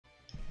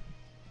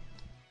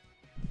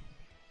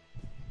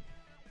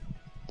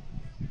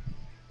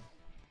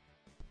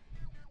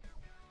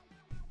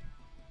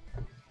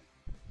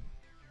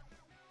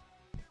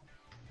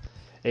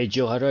Hey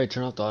Joe, how do I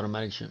turn off the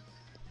automatic shit?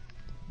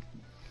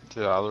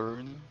 The other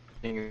renew?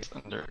 I think it's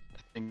under.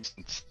 I think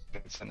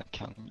it's an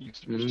account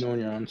users. Let me know when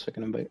you're on,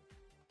 second invite.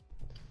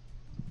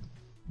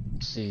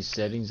 See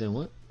settings and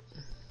what?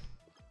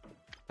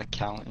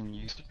 Account and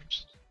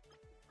users.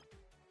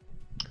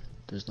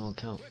 There's no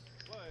account.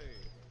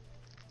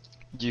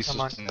 Users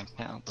on. and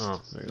accounts.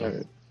 Oh, there you go.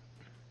 Alright.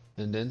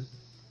 And then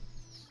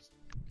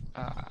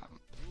Um,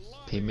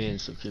 payment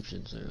and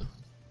subscriptions. There you go.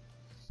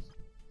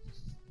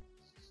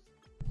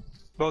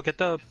 Bro, get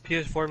the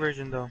PS4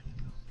 version though.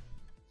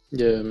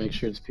 Yeah, make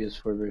sure it's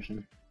PS4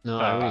 version. No,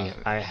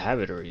 I have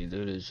it already,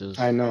 dude. It's just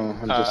I know,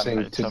 I'm just saying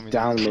alright, to tell me the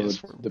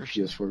download PS4 the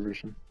version. PS4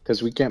 version.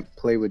 Because we can't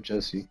play with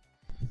Jesse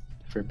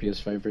for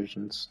PS5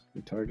 versions.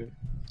 Retarded.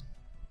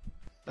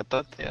 I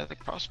thought they had the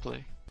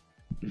crossplay.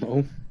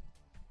 No,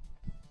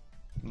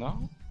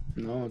 No?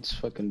 no, it's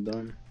fucking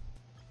dumb.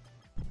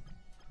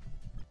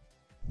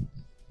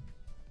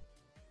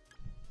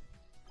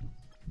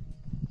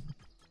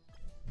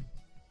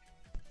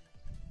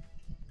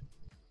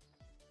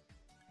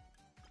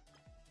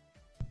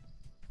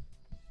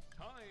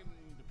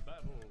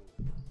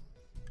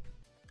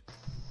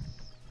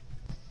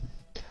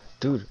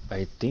 dude.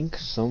 I think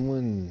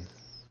someone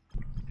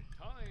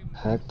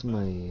hacked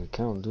my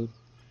account, dude.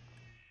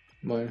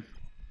 Why?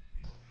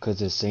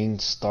 Cause it's saying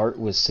start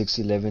with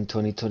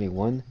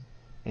 6/11/2021,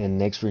 and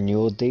next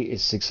renewal date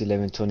is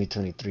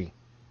 6/11/2023.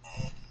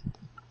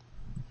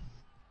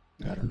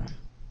 I don't know.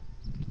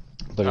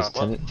 But it's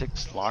Well, 10. it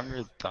takes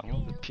longer to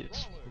download the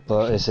PS4.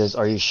 But it says,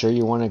 "Are you sure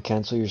you want to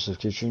cancel your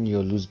subscription?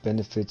 You'll lose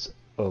benefits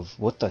of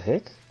what the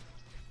heck?"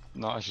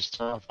 No, I just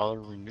turn off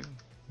auto renew.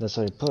 That's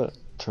what I put.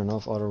 Turn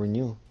off auto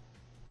renew.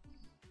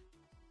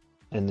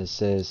 And it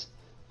says,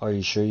 "Are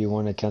you sure you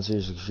want to cancel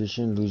your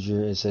subscription? Lose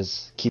your." It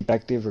says, "Keep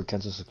active or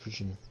cancel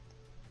subscription."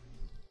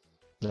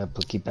 Did I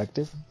put keep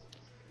active?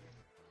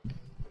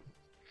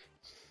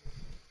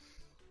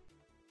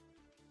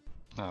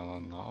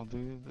 No,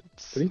 dude.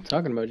 What are you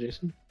talking about,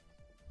 Jason?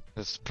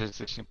 It's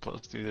PlayStation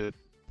Plus, dude.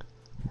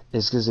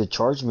 It's because it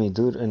charged me,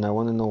 dude, and I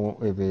want to know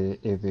if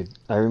it.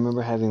 I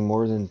remember having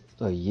more than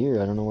a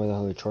year. I don't know why the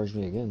hell it charged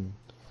me again.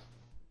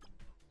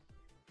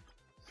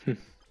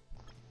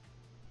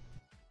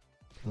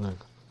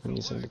 Look, let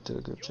me send it to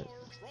the group chat.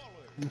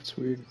 That's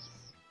weird.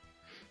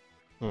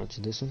 Oh,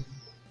 to this one.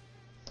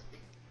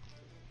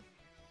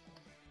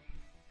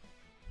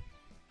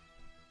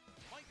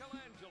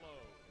 Michelangelo.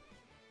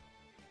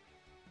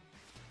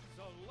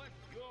 Select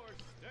your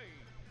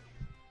stage.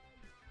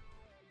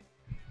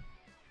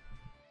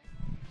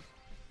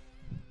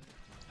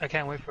 I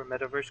can't wait for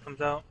Metaverse comes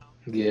out.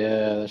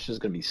 Yeah, that's just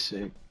gonna be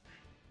sick.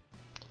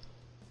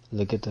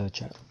 Look at the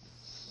chat.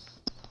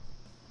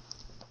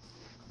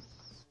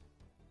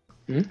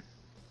 Hmm?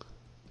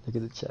 Look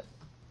at the chat.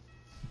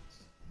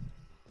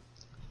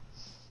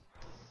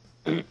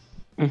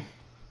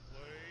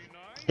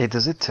 Hey,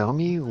 does it tell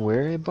me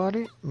where I bought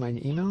it? My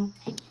email?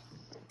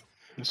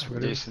 That's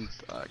weird. Jason,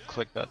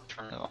 click that,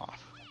 turn it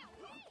off.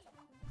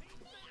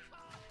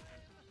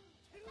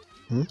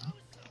 Hmm?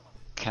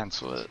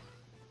 Cancel it.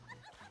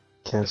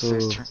 Cancel.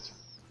 It says turn.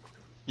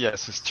 Yeah, it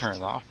says turn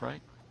it off,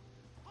 right?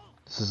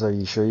 This is, are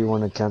you sure you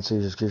want to cancel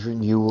your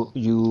subscription? You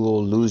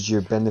will lose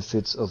your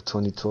benefits of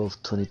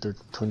 2012,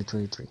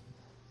 2023.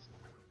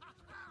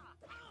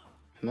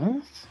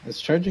 No? It's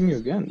charging you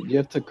again. You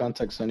have to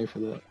contact Sony for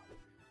that.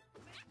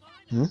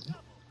 Hmm?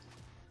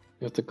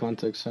 You have to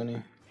contact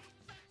Sony.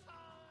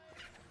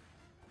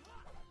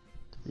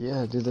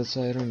 Yeah, dude, that's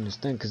why I don't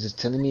understand. Because it's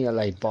telling me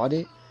I bought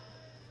it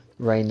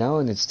right now,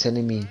 and it's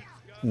telling me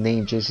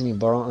name Jason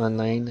Ibarra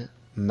online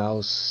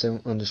mouse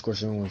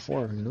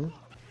 7_714, you know?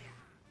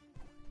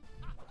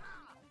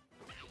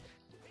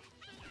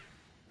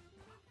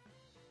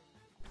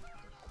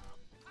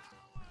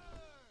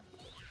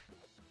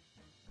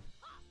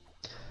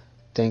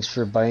 Thanks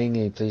for buying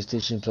a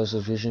PlayStation Plus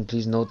subscription.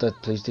 Please note that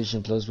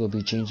PlayStation Plus will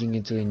be changing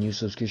into a new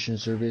subscription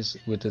service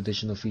with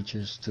additional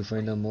features. To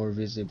find out more,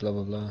 visit blah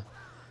blah blah.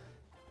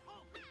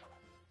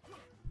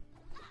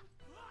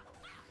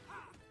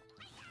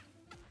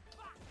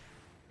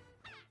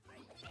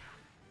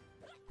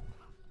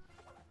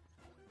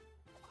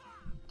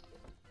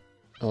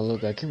 Oh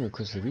look, I can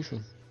request a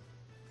refund.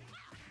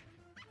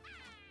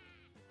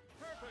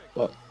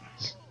 What?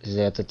 Is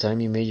that at the time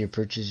you made your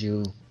purchase,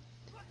 you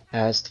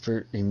asked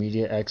for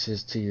immediate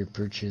access to your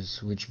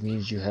purchase, which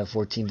means you have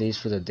 14 days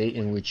for the date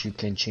in which you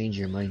can change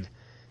your mind,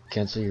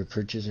 cancel your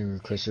purchase, and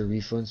request a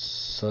refund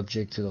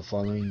subject to the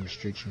following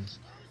restrictions.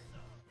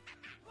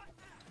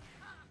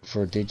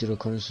 For digital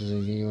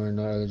content, you are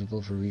not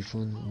eligible for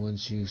refund.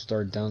 Once you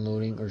start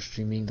downloading or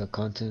streaming the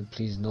content,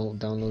 please note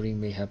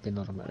downloading may happen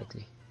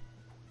automatically.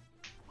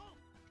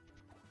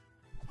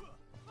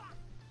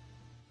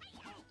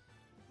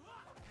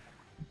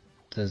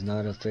 Does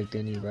not affect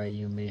any right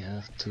you may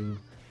have to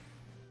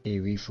a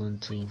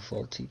refund to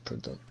faulty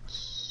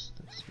products.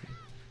 That's me.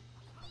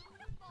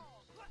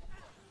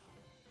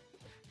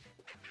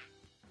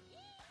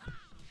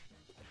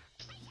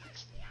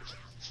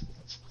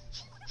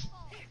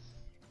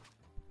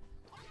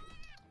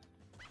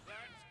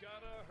 That's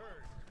gotta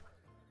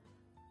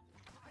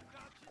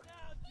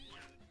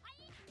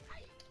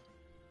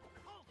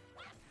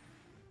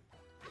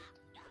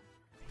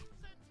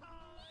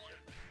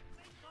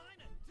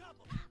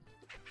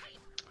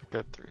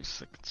Got 3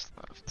 seconds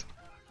left.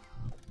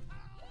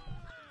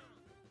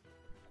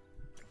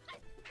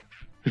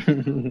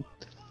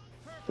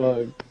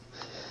 Fuck.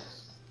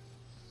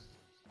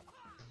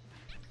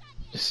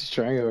 Just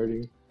trying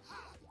harding.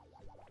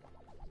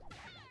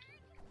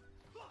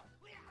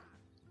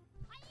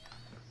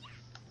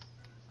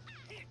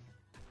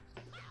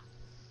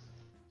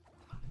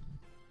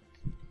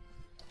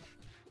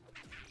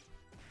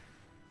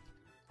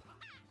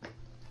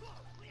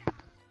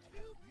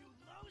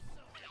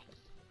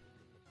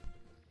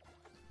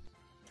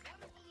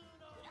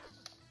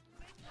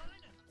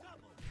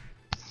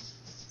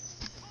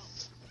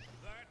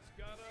 That's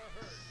gotta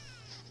hurt.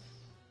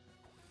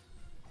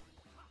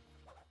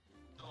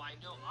 So I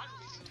know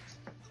auto-renew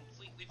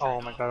completely Oh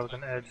turned my off, god, with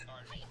but an edge.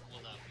 card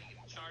will not be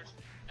charged.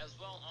 As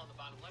well, on the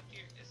bottom left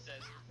here, it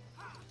says,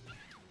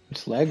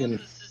 It's lagging,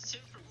 "This is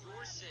Tim from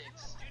Roar 6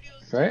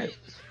 Studios right? today in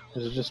the studio Or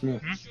is it just me? to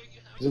show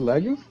you how Is it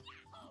lagging?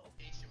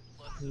 PlayStation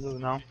Plus No.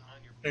 subscription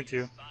on your Thank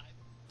you. PS5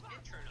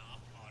 and turn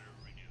off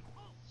auto-renew."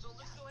 So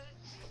let's go ahead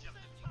and jump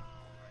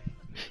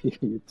the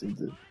video. You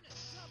did it.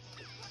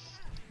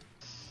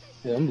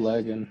 Yeah, I'm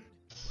lagging.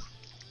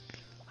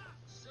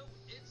 So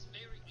it's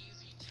very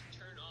easy to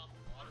turn off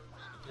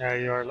auto-renew. Yeah,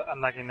 you are. I'm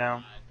lagging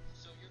now.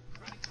 So your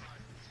credit card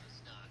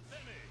does not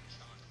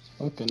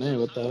charge. Fucking A,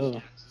 what the hell? The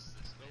results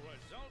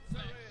are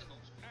in,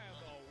 and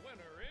the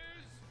winner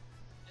is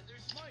And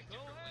there's two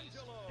different ways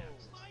to Michelangelo.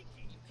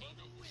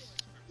 payment.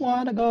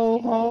 Wanna go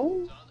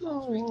home?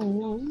 No,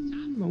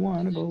 I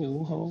wanna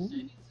go home.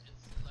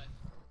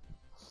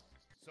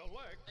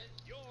 Select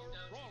your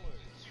brawler.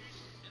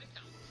 An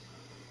account.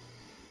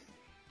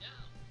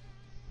 Now,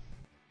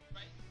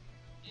 right,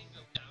 and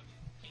go down to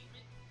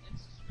payment and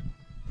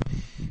subscription.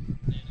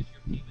 Manage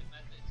your payment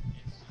methods and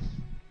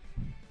subscription.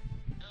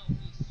 Now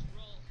we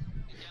scroll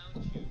down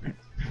to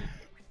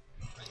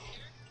right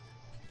here.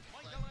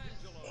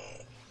 Michelangelo.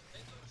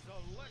 Then go to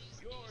Select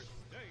your PlayStation.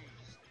 stage.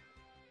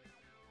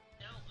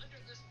 Now, under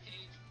this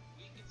page,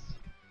 we can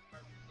see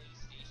our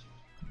PlayStation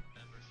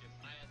membership.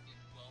 I have the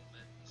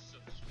 12-month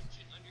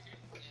subscription under here,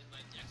 and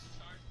my next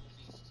charge will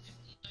be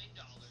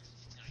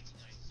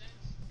 $59.99.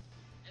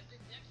 And the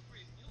next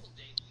renewal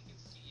date we can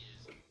see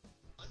is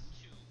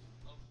 1/2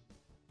 of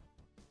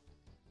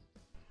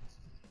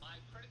my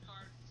credit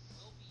card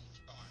will be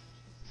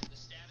charged. The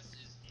status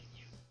is in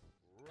use.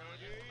 Now, at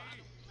the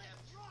bottom, we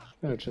have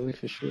Oh,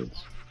 jellyfish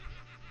shields.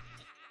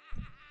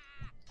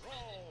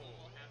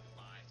 we'll have to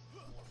buy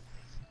more.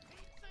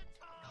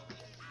 Now we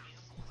can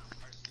cancel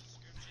our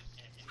subscription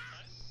at any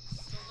time.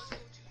 So let's go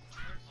to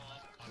turn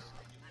off auto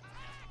renew at the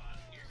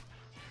bottom here.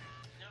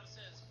 Now it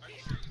says, are you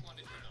sure you want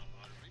to turn off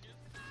auto renew?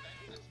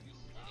 Okay, let's use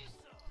it.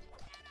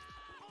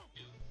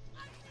 Do.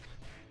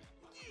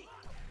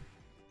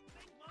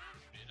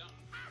 Turn it off.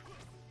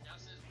 Now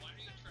it says, why are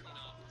you turning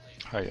off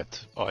play?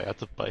 I had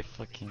to buy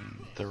fucking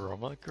the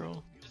robot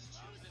girl? Just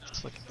choose it It's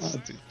on. fucking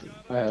stupid.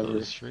 I have her.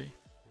 Those three.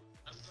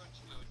 I'm going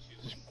to go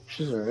to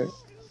She's alright. OK.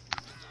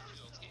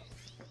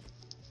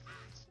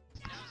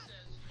 Now it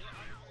says, your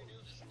auto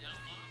renew is now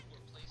off for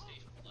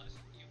PlayStation Plus.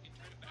 You can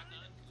turn it back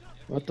on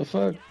whenever What the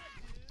fuck?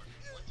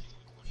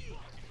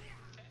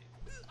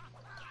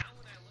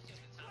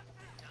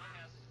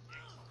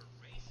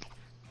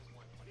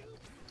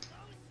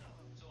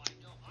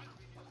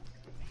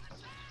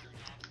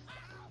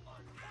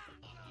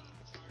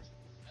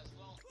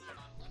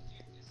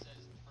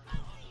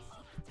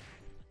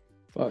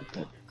 Fuck,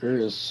 that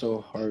girl is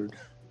so hard.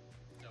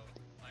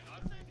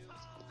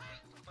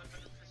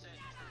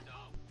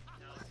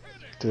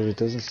 Dude, it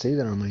doesn't say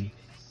that on mine.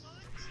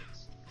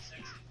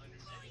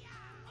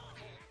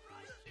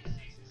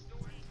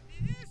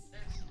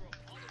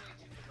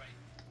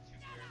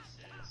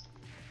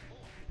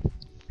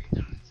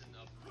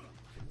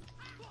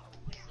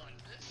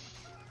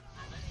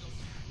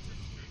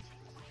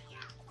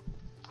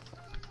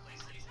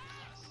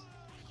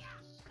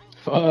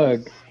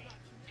 Fuck.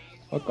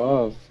 Fuck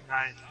off.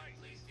 Nice.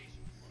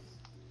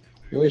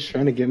 You're always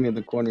trying to get me in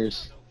the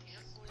corners.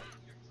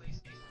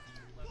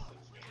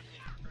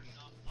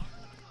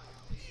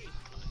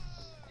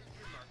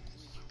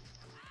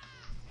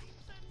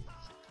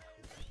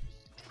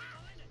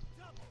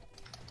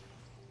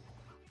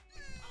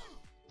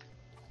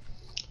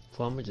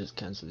 Well, I'm gonna just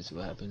cancel this, see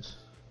what happens.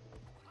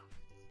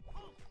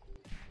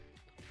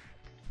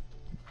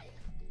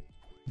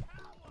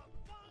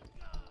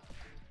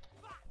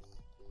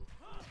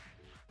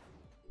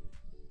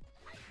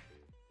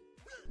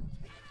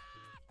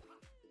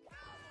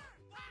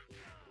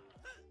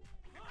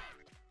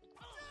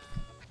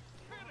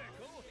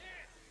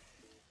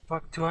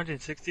 Fuck,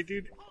 260,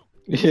 dude.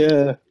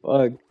 Yeah,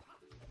 fuck.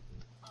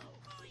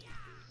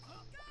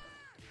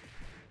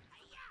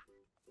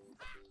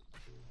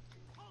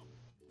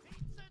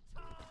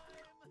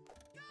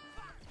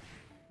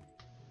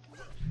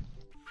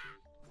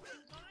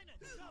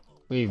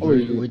 Wait, Oh,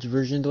 yeah. which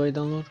version do I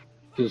download?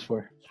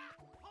 PS4.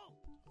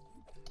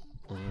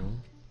 Uh-huh.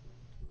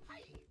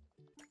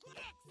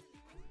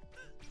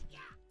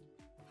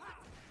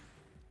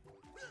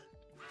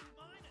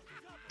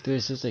 Dude,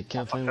 it says I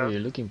can't find what you're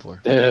looking for.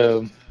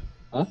 Damn.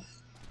 Huh?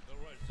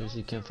 Says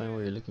you can't find what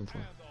you're looking for.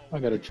 I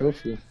got a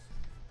trophy.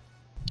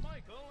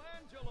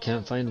 Michelangelo.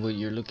 Can't find what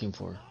you're looking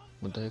for.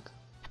 What the heck?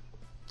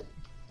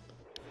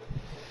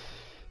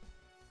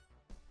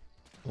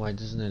 Why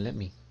doesn't it let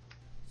me?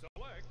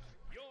 Select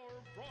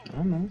your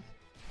I brawler. don't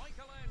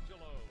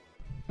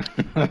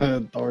Michelangelo.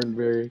 know.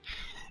 Thornberry.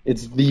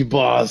 It's the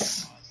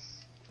boss.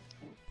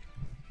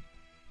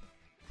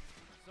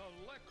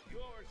 Select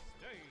your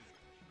stage.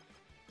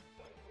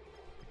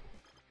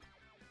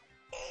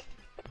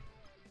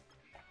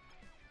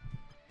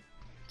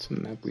 It's a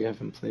map we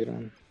haven't played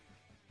on.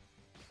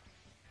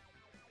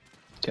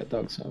 Cat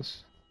Dog's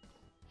house.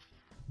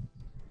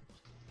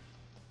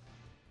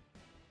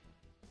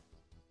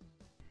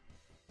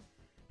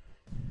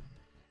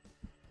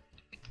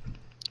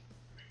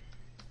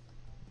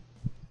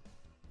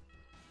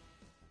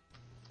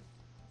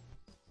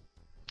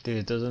 Dude,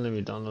 it doesn't let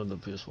me download the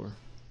PS4.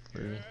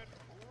 Really? Ready.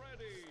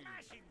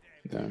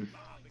 Damn.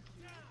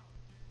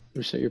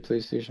 Reset your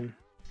PlayStation.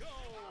 Go.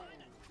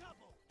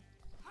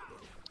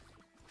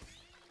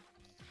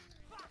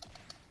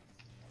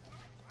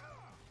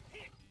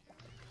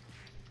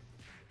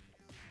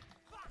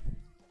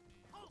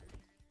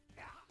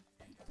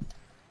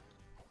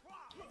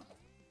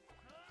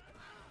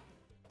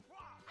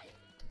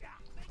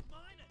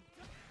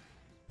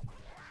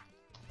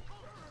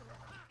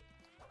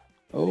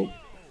 Oh.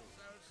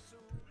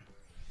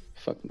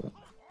 Fuck that.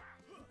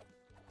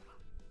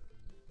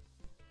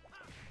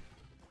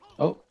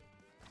 Oh.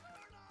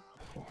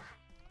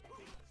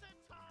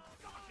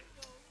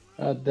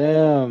 God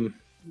damn.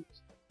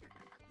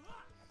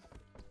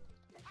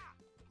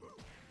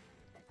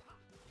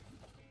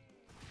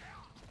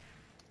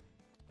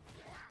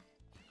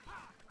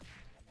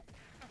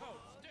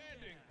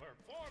 Outstanding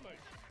performance.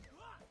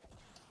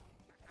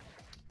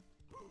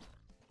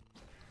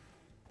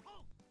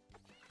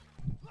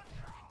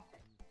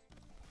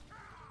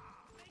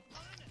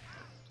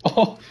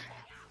 Oh.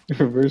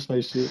 Reverse my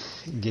shit.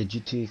 Get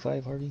GTA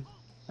 5, Harvey.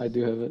 I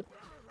do have it.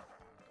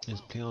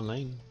 Let's play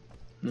online.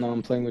 No,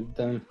 I'm playing with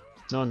them.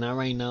 No, not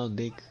right now,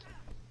 Dick.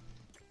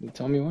 You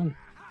tell me when.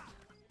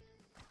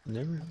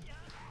 Never.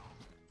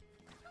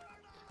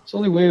 It's the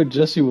only way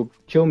Jesse will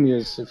kill me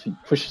is if he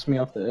pushes me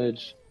off the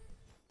edge.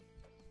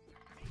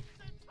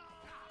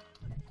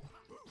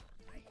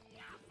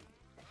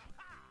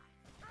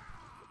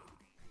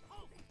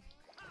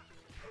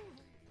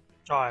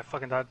 Oh, I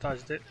fucking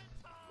dodged it.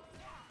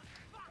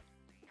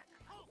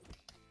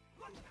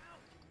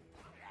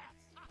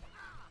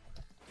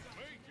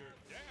 Major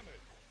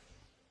damage.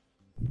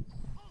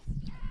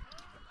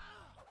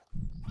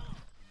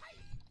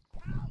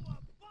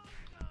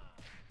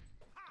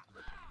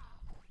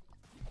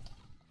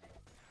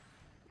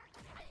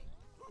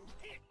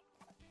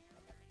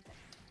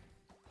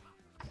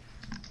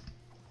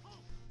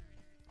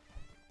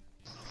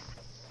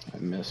 I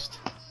missed.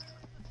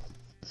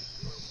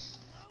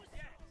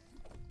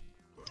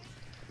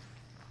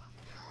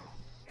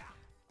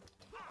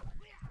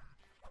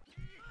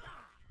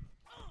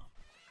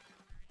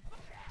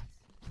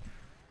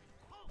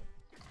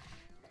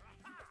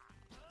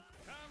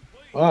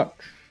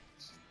 Fuck.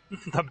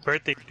 The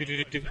birthday.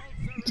 Do.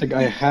 It's like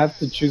I have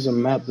to choose a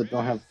map that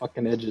don't have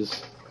fucking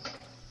edges.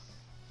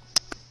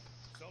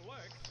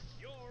 Select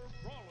your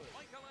brawler.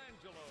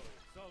 Michelangelo.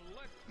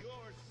 Select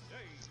your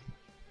stage.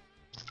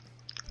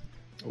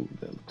 Oh,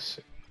 that looks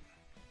sick.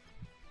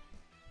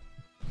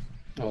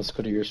 Oh, let's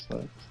go to your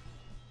spot.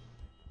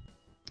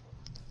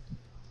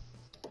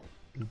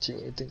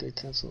 Dude, I think I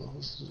canceled the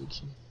whole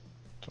Suzuki.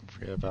 Don't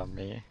forget about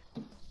me.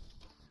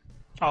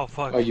 Oh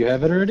fuck. Oh, you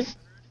have it already?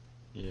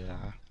 Yeah.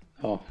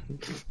 Oh,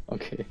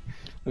 okay.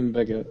 Let me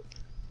back out.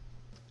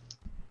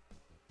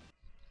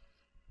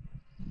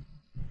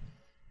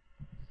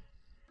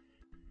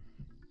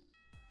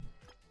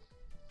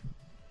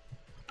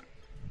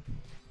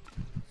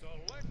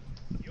 Select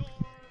your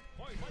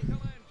point.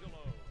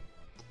 Michelangelo.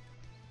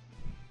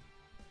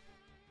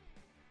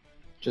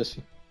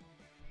 Jesse.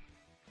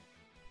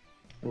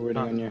 We're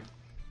waiting Huh. on you. You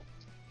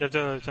have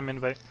to some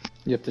invite.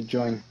 You have to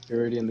join. You're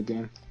already in the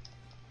game.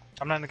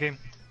 I'm not in the game.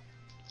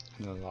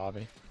 In the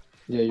lobby.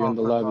 Yeah, you're Oh, in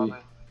the fuck, lobby.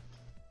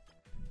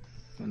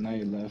 And now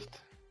you left.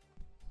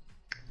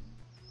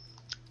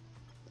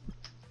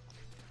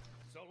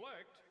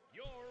 Select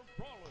your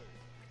brawler.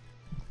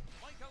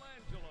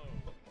 Michelangelo.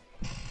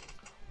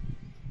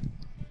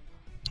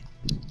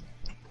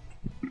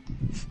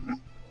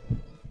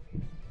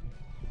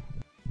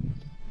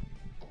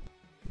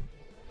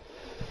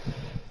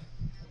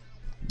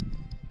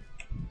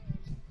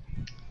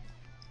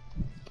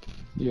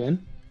 You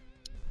in?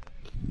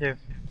 Yeah.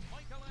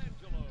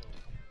 Michelangelo.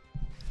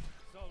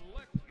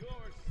 Select your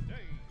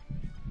stage.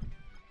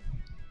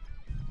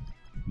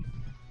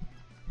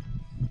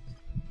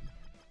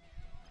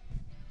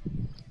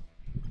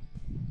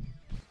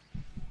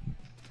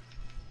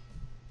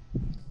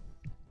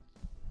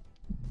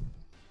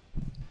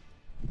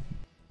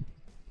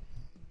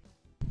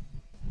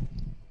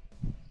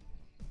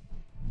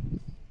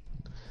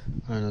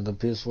 I don't know, the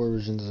PS4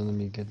 version doesn't let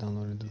me get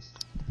downloaded.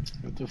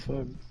 What the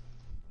fuck?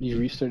 You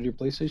restarted your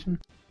PlayStation?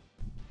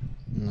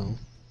 No.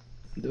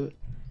 Do it.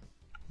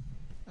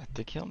 I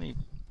think he only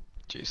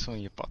Jason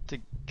you bought the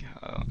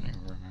I don't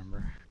even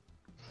remember.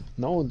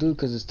 No, dude,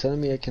 because it's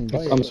telling me I can buy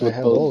It it. comes I with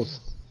have both. both.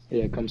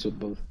 Yeah, it comes with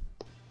both.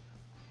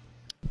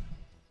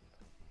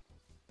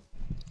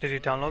 Did you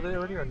download it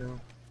already or no?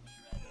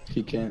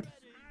 He can't.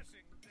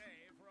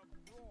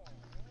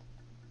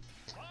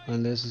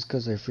 Unless it's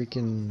because I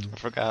freaking. I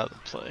forgot how to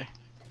play.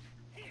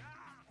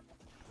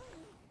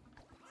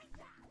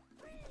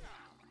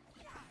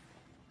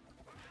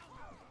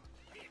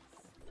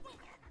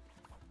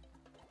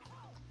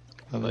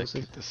 How do I Unless,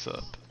 pick this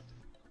up?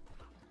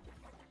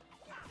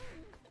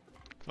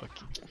 Fuck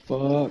you.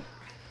 Fuck.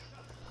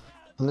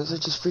 unless I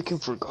just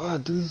freaking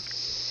forgot, dude.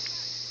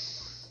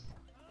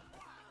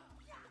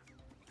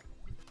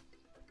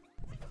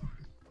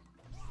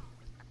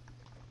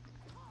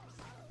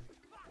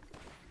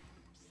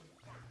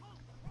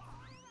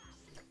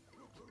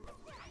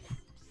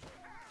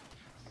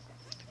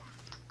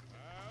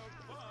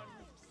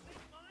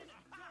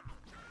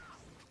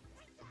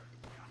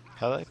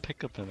 How do I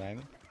pick up an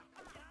item?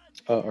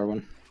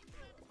 R1.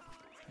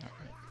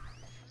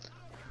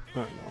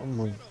 Alright, I'm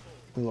gonna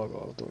log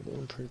off though, dude.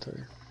 I'm pretty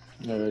tired.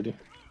 Alrighty.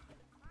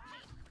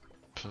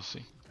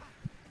 Pussy.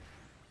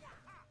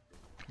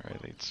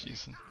 Alright, it's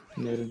Jason.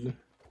 Noted.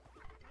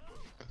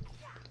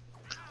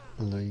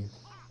 I love you.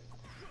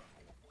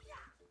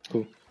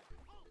 Cool.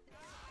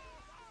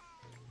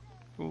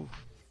 Ooh.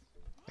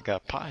 I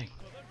got pie.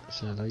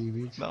 Say I love you,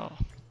 bitch. No.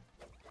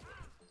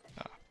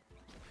 Ah.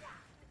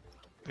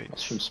 That's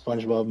Wait. from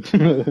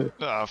SpongeBob.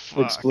 Ah,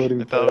 fuck.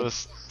 Exploding I thought it pie.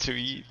 was to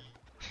eat.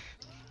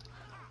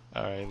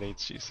 Alright, late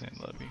Jason,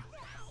 love you.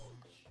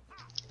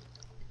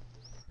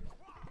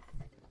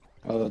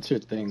 Oh, that's your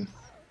thing.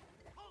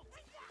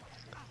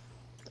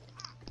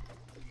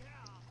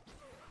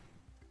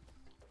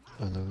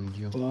 I love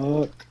you,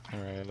 Joe. Fuck.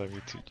 Alright, I love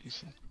you too,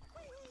 Jason.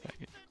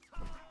 Faggot.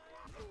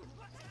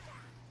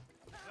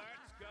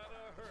 That's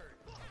gotta hurt.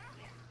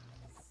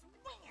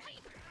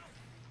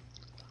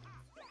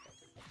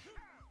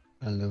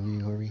 I love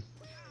you, Harvey.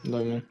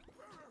 Love you, man.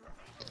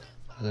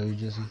 I love you,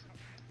 Jesse.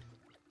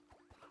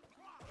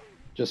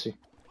 Jesse.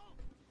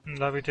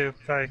 Love you too.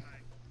 Bye.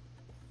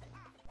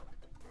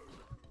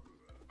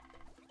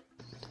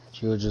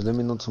 Gio, just let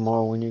me know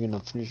tomorrow when you're gonna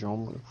finish your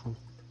homework.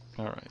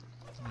 Alright.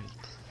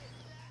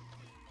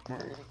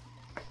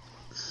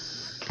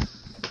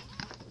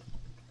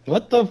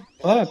 What the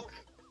fuck?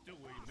 Do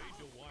we need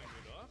to wind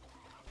it up?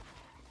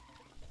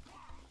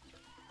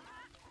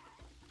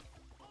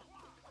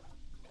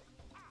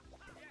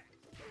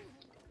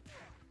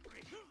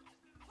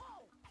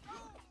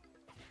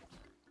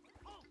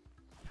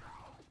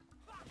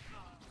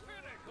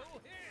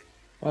 Critical hit.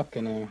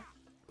 Fucking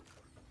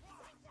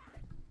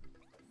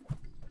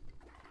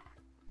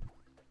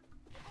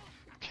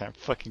Can't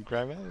fucking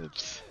grab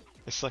items.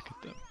 I suck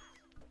at them.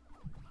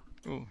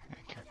 Ooh,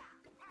 anchor.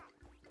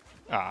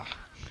 Ah.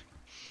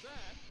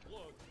 That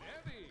looked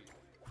heavy.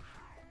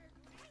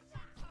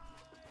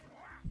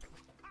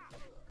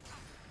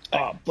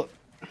 Ah, fuck.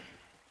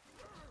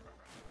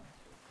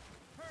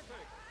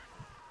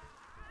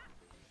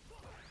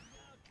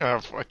 Oh,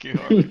 fuck you,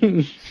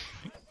 Harvey.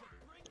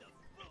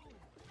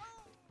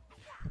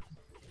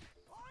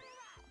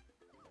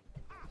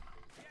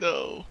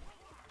 No.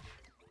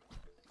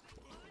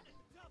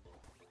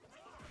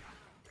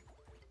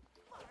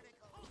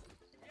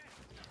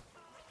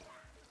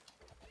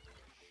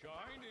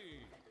 Shiny.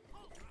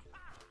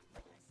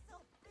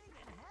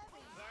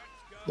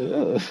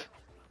 Ugh.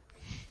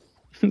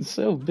 It's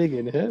so big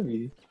and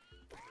heavy.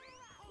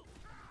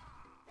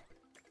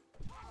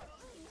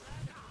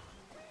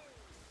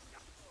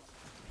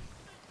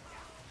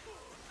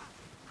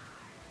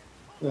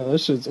 No, that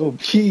shit's OP.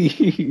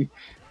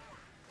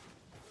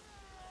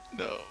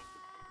 No.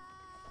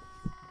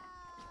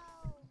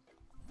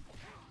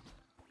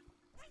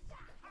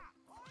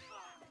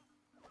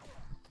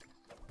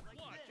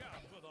 Watch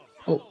out for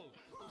the Oh. blows.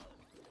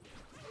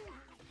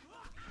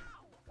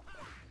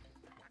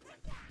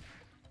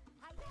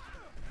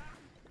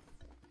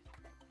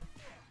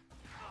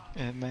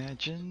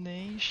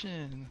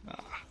 Imagination.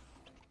 Ah.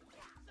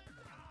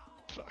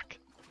 Fuck.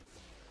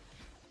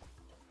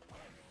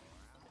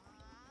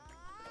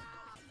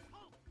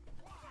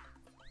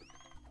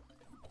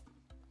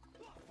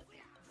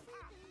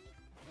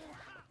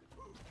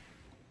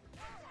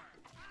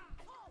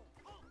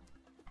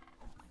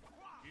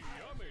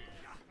 Yummy.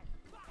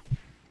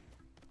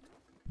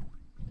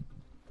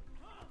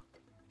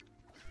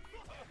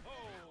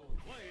 Oh,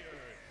 player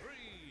 3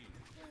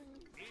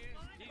 is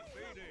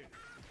defeated.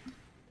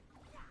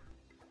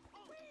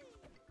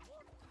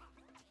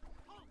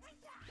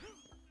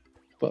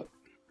 Fuck.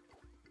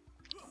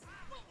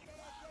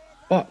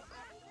 Fuck.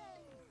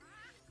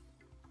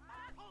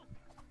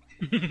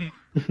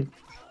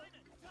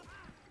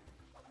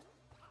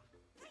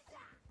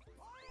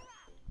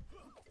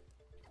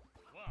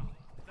 Wow,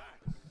 that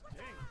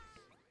stinks.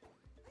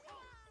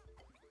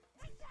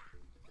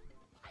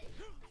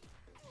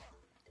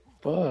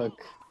 Fuck.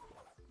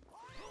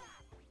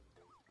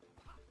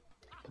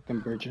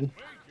 Fucking virgin.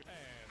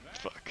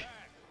 Fuck.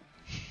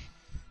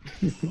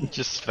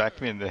 Just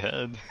smacked me in the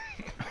head.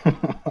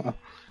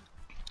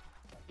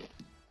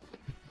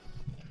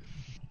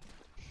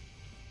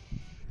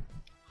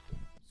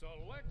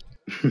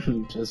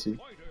 Select Jesse.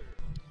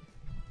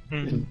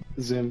 fighter. Hmm.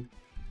 Zim.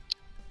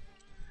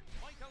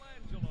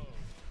 Michelangelo.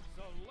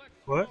 Select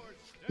What? Lord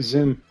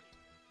Zim.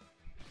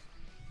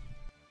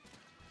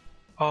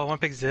 Oh, I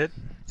want to pick Zid.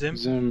 Zim.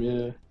 Zim,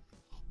 yeah.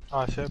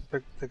 Oh shit,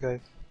 pick the guy.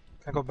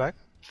 Can I go back?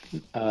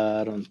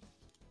 I don't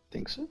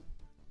think so.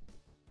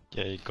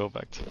 Yeah, you go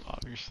back to the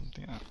lobby or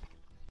something.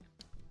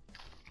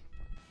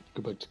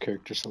 Go back to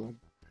character select.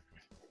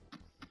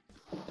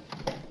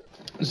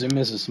 Zim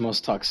is his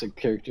most toxic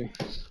character.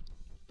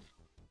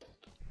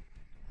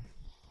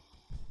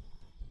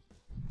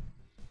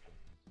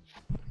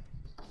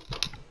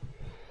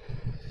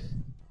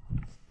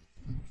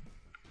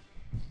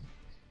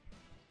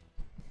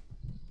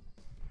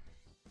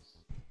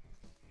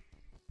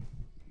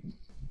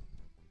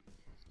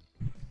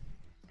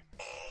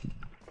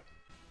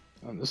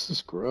 Oh, this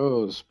is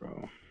gross,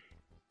 bro.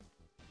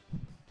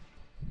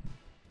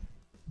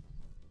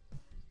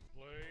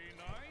 Play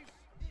nice.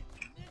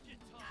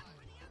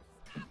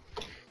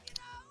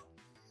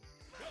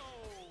 Go.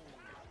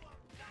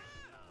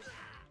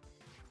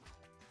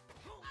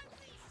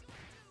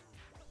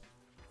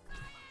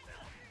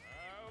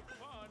 Have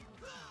fun.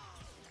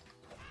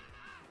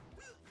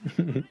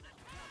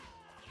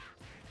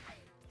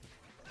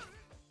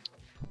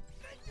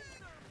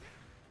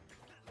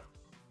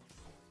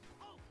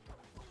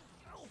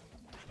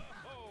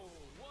 Oh,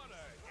 what a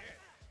hit.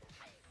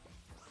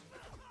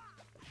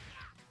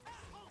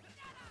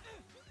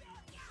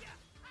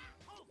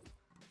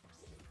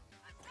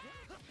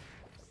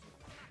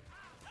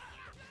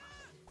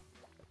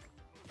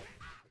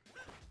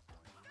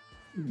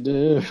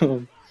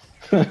 Damn.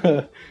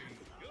 Good.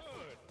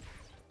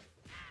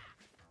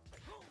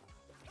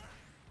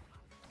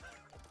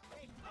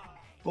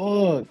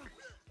 Fuck.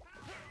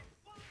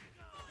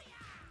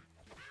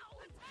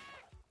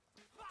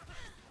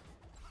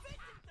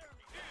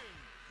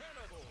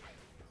 Incredible.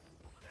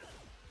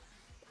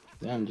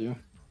 Damn, dude.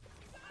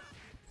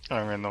 I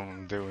don't even know what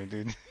I'm doing,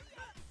 dude.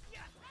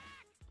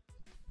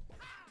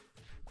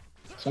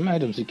 Some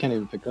items you can't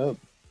even pick up.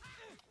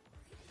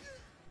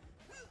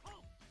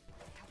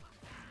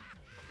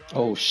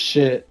 Oh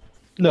shit.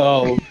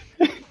 No.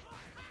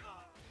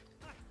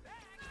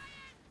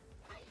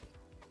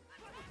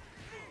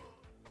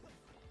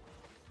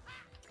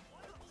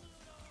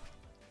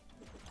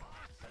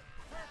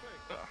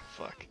 Oh,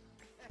 fuck.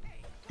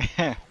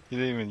 You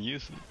didn't even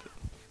use it.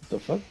 The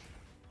fuck?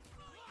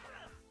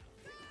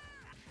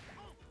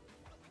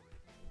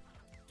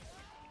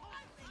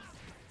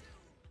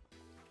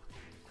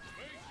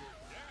 Major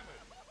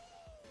damage.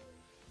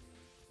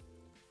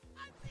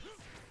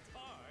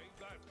 Tie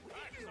that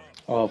backs up.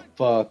 Oh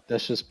fuck,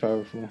 that's just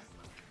powerful.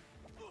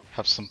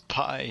 Have some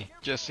pie,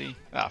 Jesse.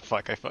 Ah,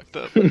 fuck, I fucked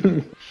up.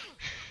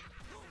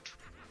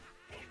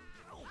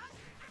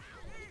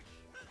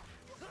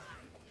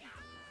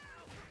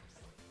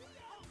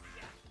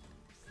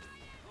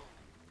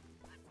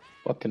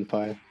 Fucking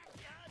pie.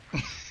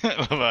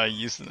 I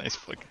used a nice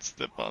fucking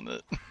step on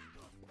it.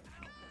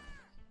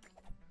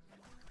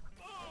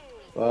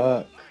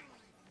 Fuck.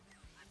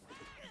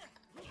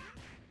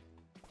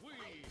 We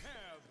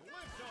have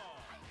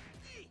liftoff.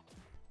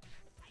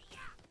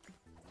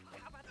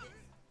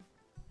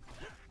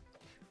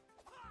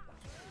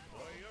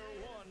 Player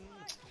one.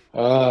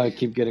 Ah, I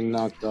keep getting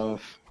knocked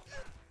off.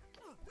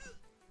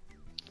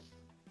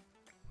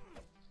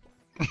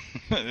 I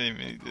didn't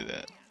even do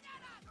that.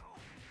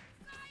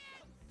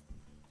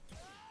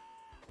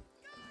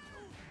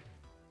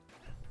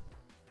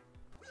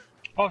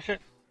 Oh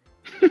shit.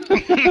 Oh,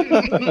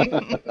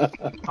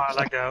 I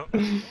like that.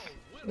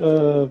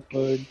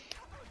 Fuck.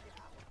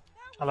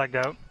 I like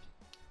that.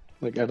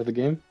 Like out of the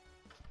game?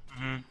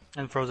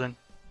 And Frozen.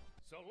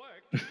 Select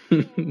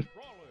Lord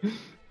Rollins.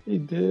 He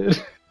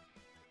did.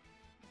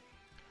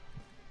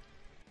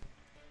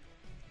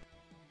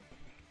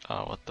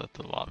 Oh, what the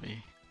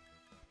lobby?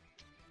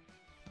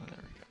 Oh, there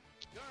we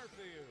go.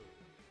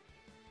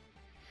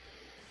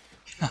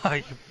 Garfield. Oh,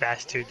 you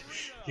bastard.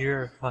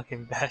 You're a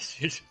fucking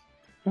bastard.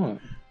 What?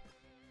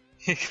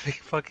 You pick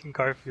fucking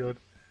Garfield.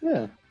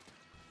 Yeah.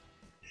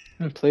 I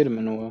haven't played him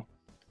in a while.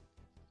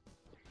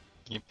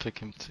 You pick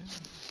him too.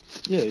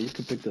 Yeah, you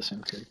could pick the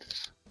same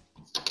characters.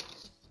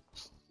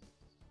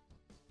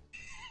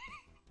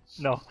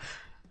 No.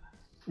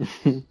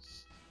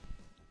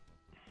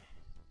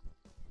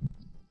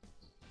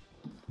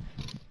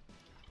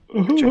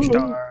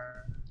 Trickstar.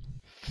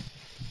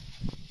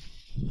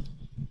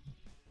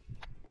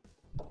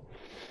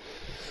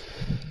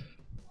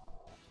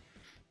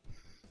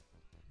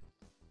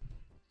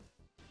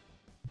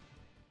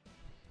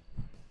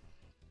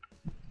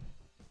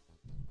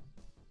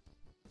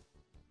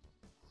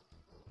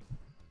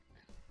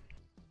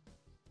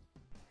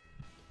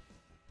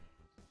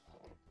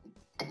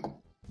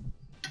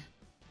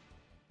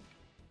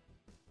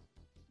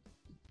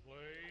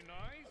 Play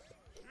nice.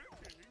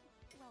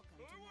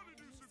 I want to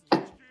do some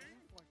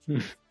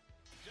Shiny.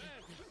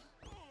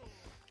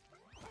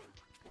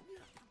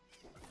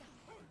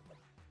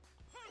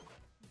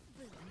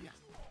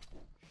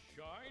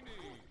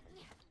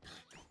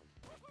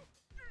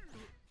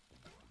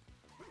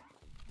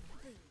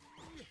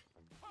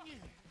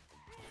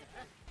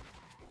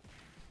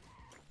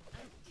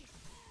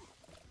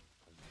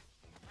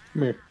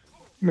 Come here.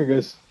 Come here,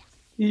 guys.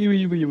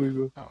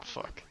 Ew. Oh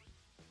fuck.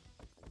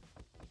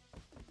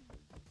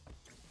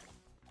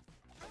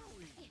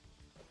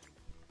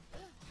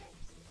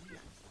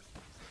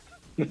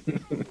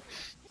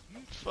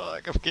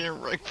 Fuck, I'm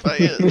getting wrecked by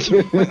it.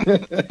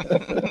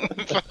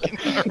 Fucking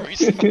hurry,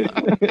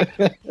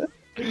 stop.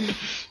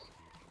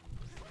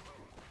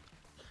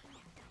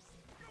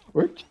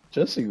 Where'd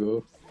Jesse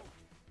go?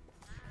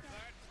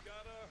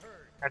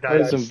 I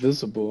That is died.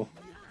 invisible.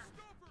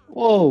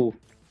 Whoa!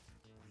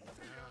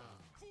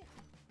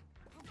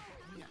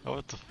 Oh,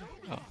 what the?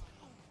 Oh.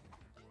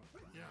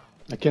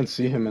 I can't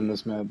see him in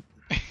this map.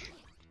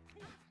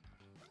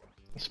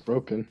 It's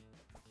broken.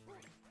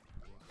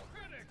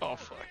 Oh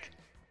fuck.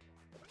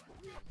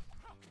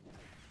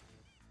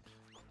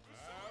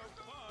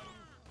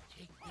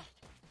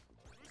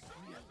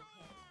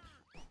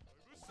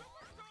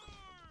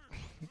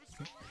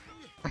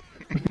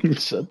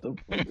 Shut the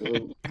fuck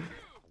up.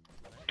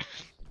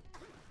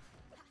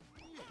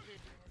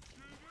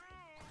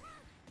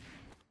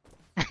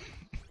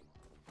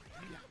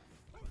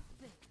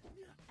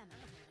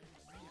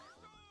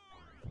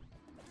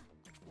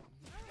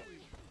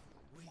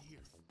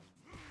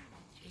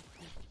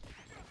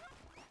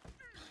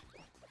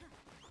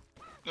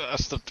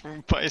 Stop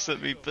throwing pies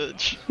at me,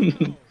 bitch.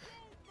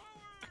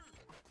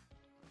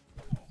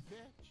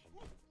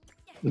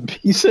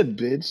 He said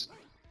bitch.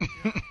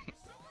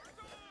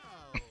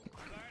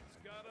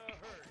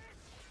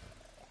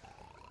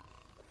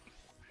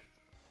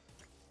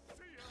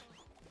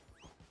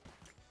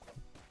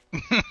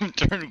 I'm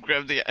trying to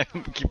grab the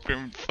item and keep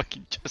grabbing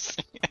fucking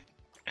Jesse.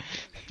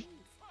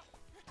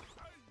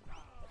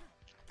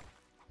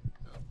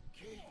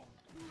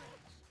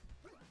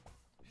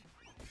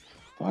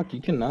 Fuck,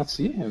 you cannot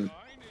see him.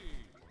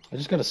 I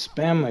just gotta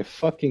spam my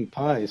fucking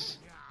pies.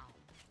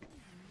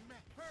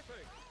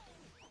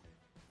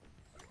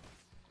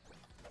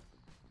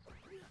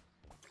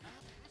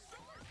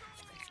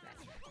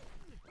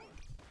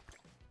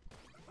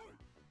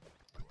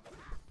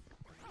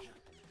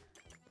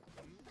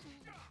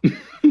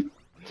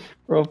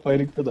 We're all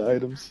fighting for the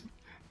items.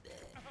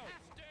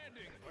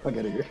 Fuck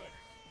out of here.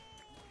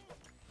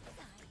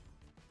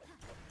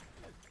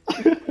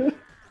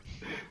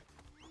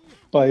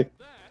 Bye.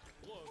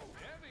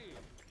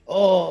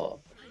 Oh.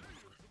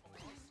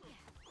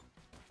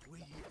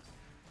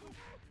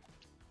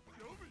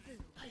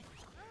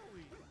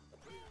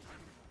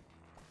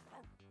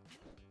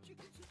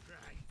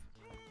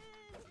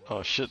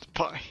 Oh shit,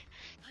 pie.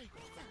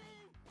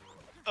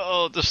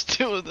 Oh, there's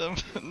two of them.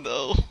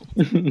 No.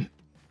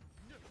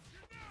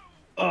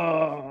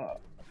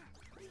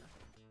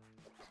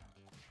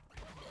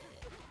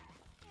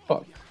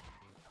 Fuck.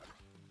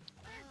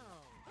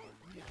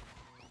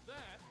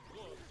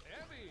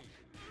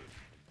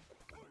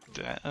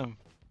 Damn.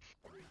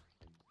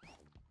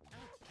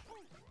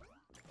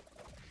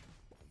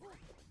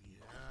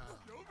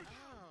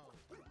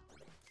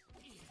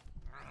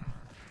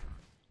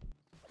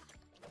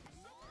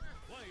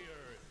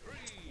 Player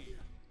 3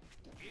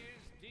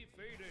 is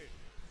defeated.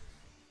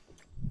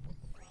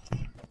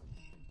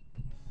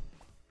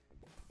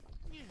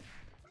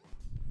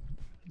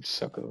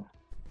 Sucko.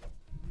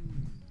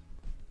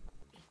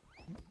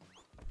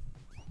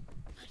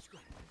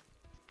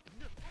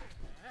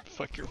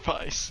 Fuck your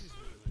pies.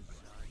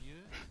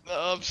 No,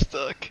 I'm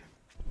stuck.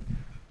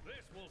 This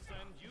will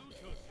send you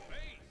to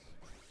space.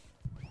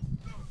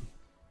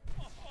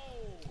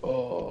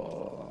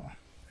 Oh.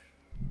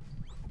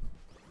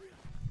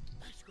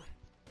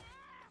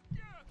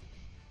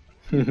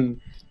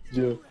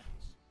 Yeah.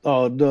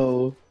 Oh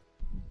no.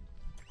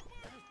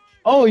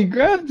 Oh, he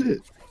grabbed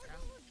it.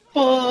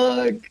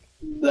 Fuck.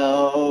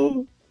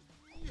 No.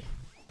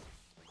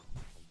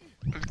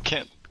 I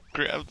can't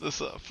grab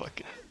this up. Fuck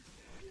it.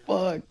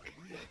 Fuck.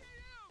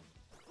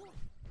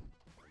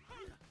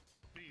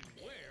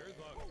 Beware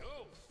the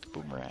ghost.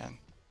 Boomerang.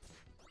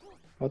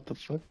 What the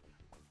fuck?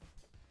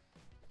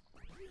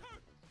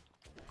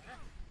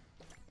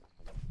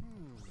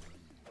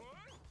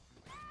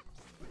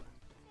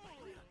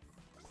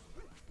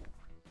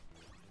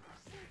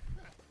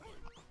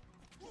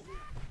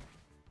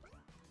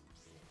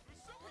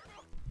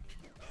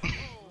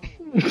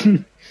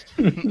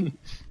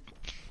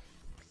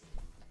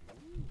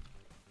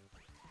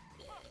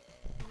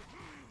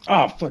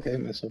 Ah, fuck, I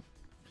hit myself.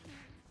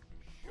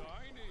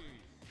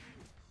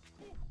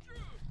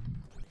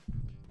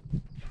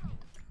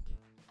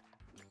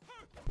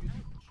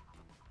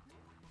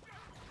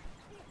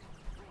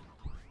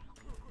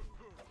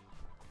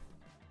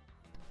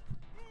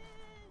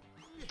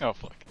 Oh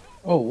fuck.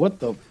 Oh, what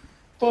the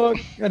fuck?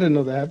 I didn't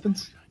know that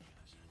happens.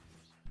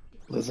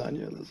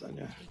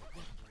 Lasagna.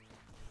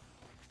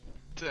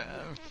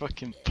 Damn,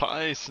 fucking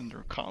pies and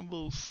their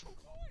combos.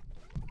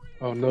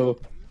 Oh no.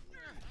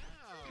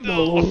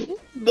 No.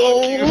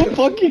 No.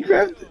 Fuck, he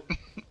grabbed it.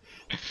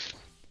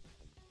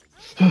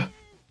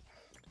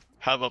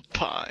 Have a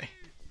pie.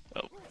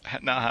 Oh,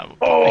 now have a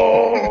pie.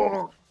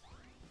 Oh.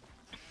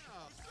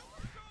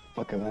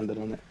 Fuck, I landed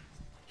on it.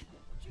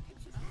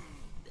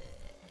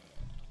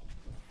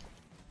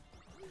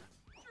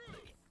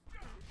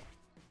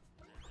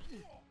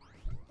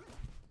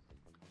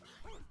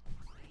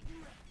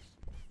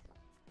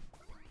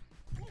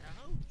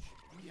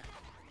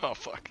 Oh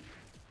fuck.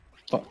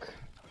 Fuck.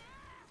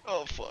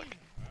 Oh fuck.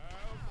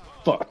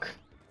 Fuck.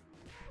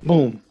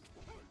 Boom.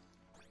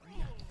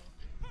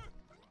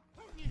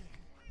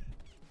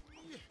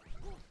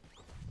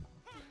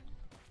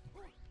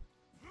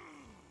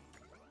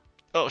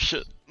 Oh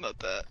shit, not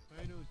that.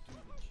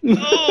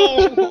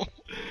 No!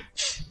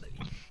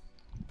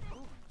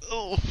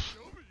 Oh!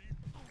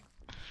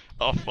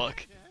 Oh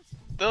fuck.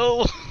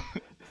 No!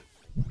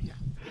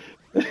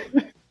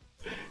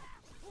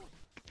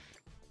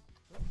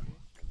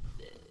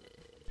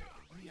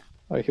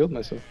 I healed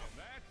myself.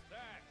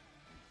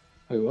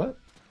 Wait, what?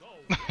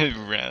 I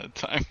ran out of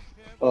time.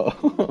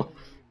 Oh.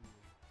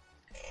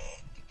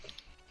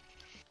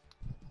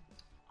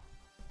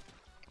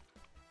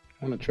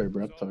 I wanna try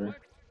Reptar.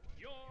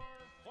 Your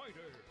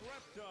fighter,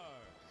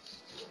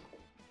 Reptar.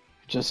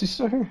 Jesse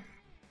still here?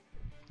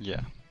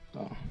 Yeah.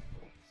 Oh.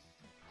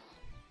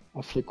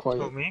 Awfully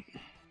quiet. Oh, me?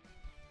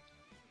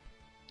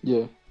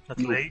 Yeah.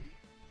 That's You. late.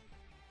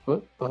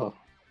 What? Oh.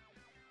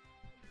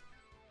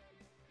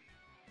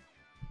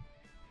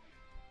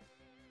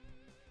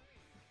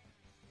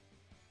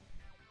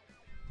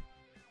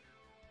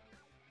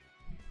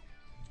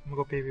 I'm gonna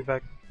go pay me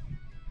back.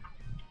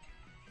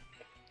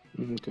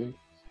 Okay.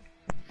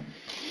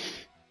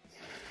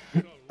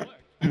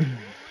 Select arena.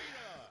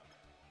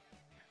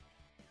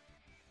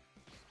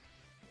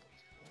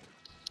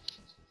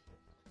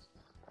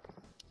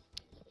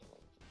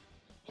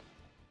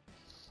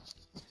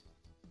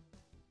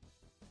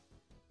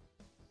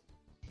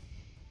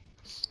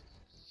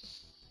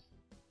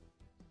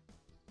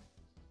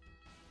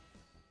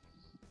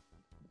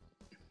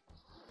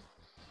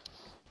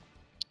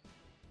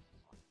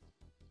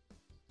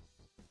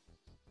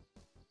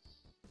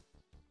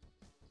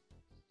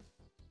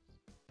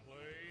 Play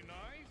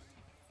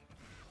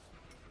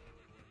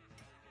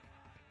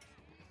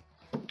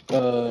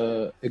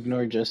nice.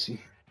 Ignore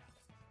Jesse.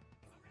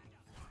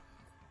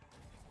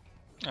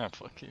 Ah,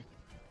 fuck you.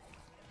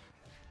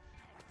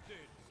 Did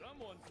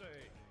someone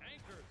say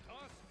anchor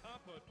toss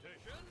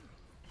competition?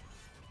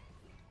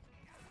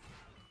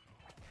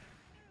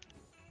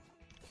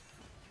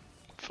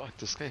 Fuck,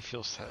 this guy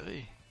feels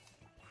heavy.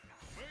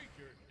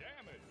 Major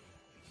damage.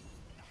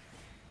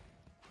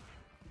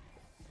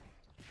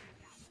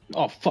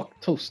 Oh fuck,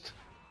 toast.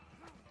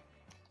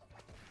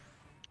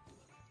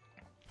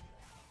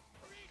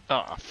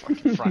 Ah,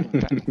 fucking frying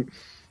pan.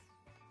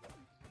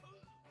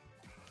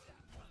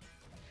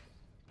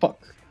 Fuck,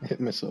 I hit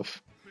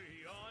myself.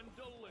 Beyond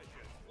delicious,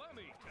 let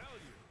me tell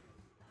you.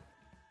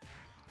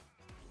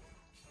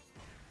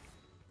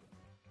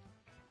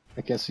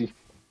 I can't see.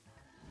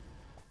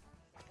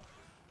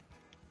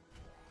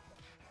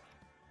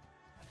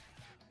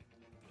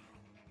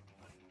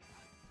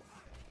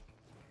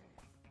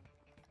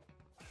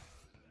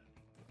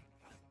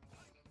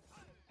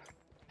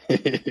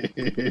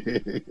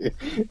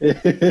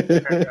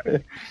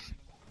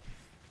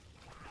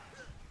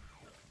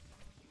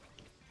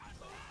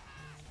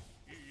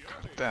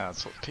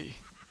 That's OP.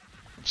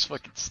 I'm just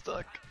fucking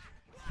stuck.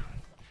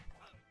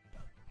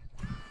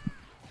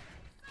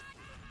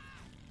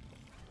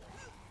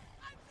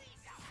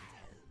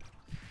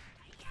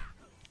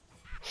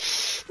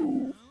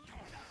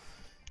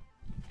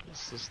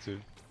 What's this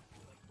dude?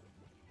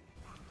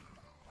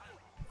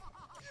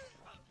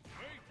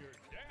 Major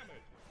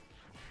damage.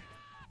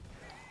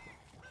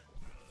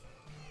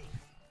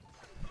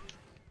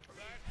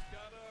 That's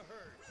gotta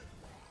hurt.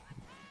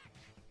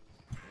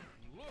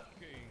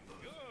 Looking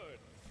good.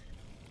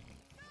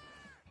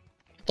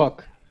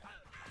 Fuck.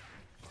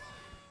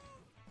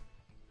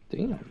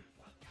 Damn.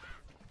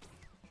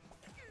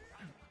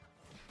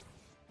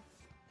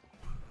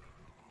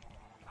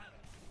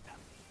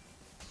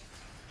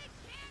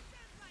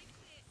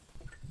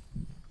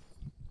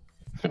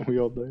 We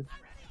all died.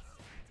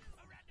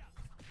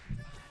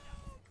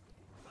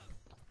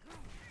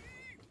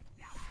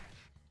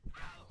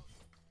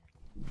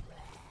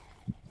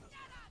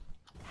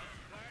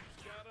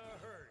 That's gotta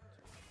hurt.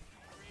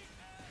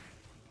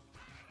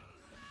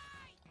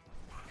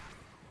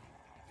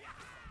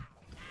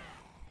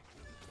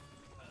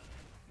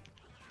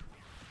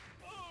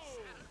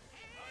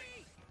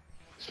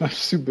 This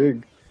map's too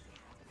big.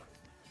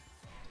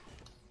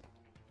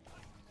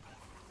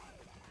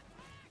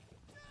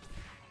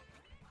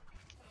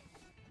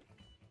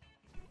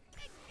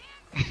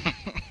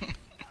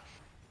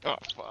 Oh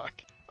fuck.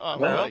 Oh,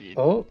 I'm Oh, lagging.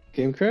 oh,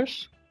 game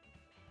crash?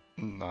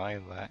 No, I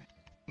lag.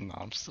 No,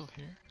 I'm still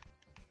here.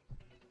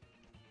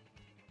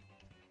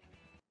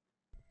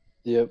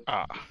 Yep,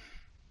 Ah.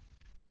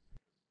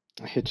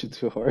 I hit you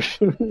too hard.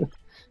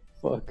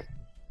 Fuck.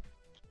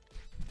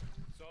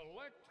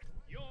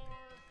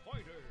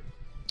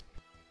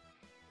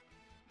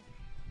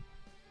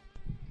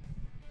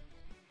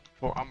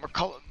 Well, I'm gonna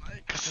call it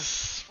night because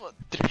it's what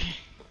 3.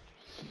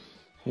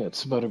 Yeah,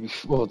 it's about to be.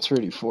 Well, it's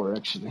already 4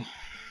 actually.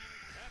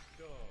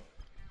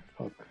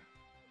 Fuck.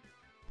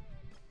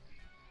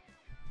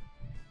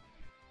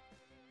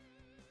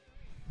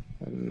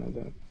 I didn't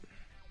know that.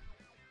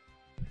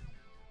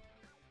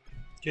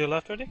 You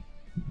left already?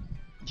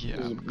 Yeah,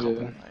 Is I'm it- gonna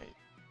call yeah. it night.